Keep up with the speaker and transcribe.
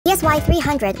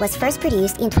DSY300 was first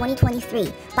produced in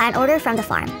 2023 by an order from the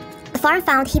farm. The farm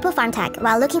found HIPPO Farmtech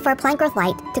while looking for plant growth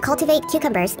light to cultivate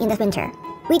cucumbers in the winter.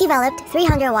 We developed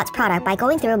 300 watts product by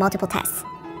going through multiple tests.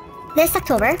 This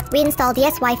October, we installed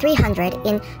DSY300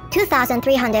 in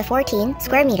 2,314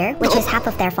 square meter, which is half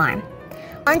of their farm.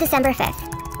 On December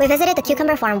 5th, we visited the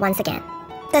cucumber farm once again.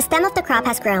 The stem of the crop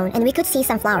has grown and we could see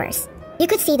some flowers. You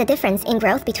could see the difference in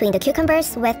growth between the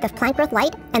cucumbers with the plant growth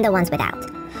light and the ones without.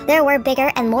 There were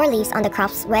bigger and more leaves on the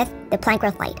crops with the plant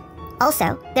growth light.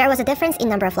 Also, there was a difference in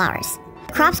number of flowers.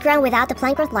 Crops grown without the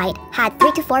plant growth light had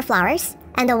 3 to 4 flowers,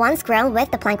 and the ones grown with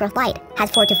the plant growth light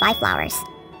had 4 to 5 flowers.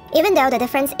 Even though the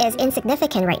difference is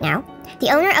insignificant right now,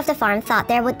 the owner of the farm thought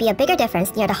there would be a bigger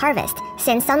difference near the harvest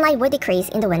since sunlight would decrease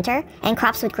in the winter and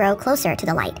crops would grow closer to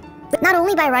the light. Not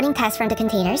only by running tests from the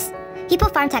containers,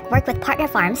 HIPPO Farmtech worked with partner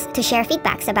farms to share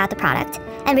feedbacks about the product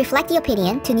and reflect the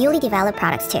opinion to newly developed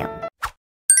products too.